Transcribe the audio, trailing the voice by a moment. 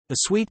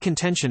A sweet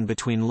contention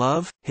between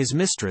Love, his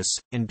mistress,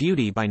 and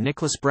Beauty by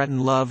Nicholas Breton.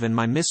 Love and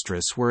my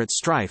mistress were at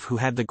strife who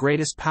had the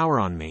greatest power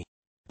on me.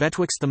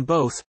 Betwixt them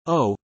both,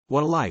 oh,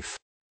 what a life!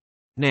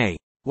 Nay,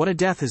 what a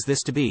death is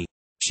this to be!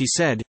 She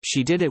said,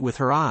 she did it with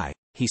her eye.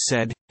 He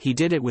said, he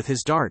did it with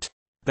his dart.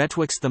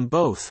 Betwixt them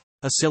both,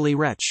 a silly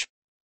wretch.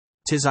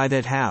 'Tis I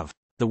that have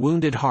the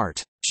wounded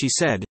heart. She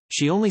said,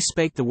 she only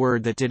spake the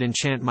word that did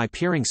enchant my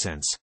peering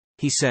sense.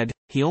 He said,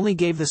 he only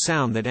gave the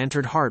sound that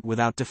entered heart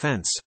without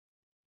defense.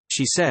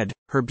 She said,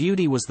 her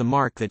beauty was the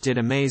mark that did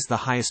amaze the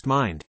highest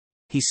mind.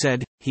 He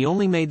said, he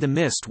only made the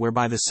mist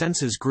whereby the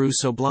senses grew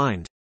so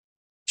blind.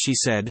 She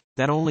said,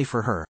 that only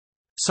for her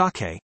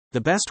sake, the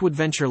best would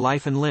venture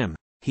life and limb.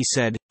 He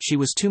said, she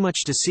was too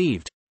much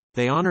deceived.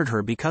 They honored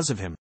her because of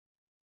him.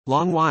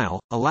 Long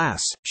while,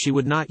 alas, she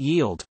would not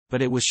yield,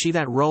 but it was she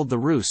that rul'd the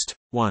roost,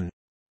 1.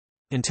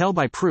 Until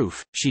by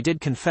proof, she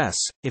did confess,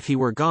 if he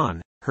were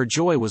gone, her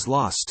joy was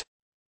lost.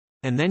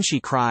 And then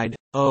she cried,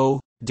 oh,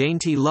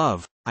 dainty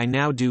love, I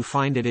now do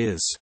find it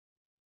is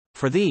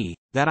for thee,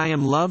 that I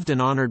am loved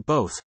and honored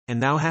both,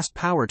 and thou hast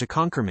power to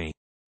conquer me.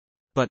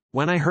 But,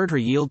 when I heard her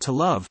yield to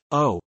love,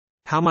 oh,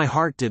 how my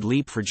heart did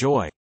leap for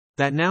joy,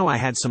 that now I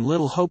had some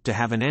little hope to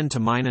have an end to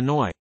mine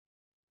annoy.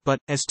 But,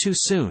 as too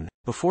soon,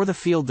 before the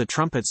field the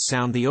trumpets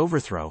sound the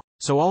overthrow,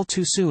 so all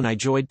too soon I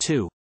joyed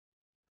too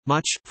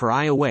much, for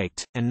I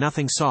awaked, and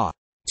nothing saw.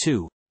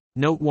 2.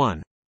 Note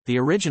 1. The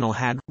original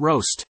had,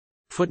 roast.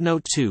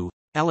 Footnote 2.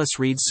 Ellis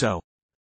reads so.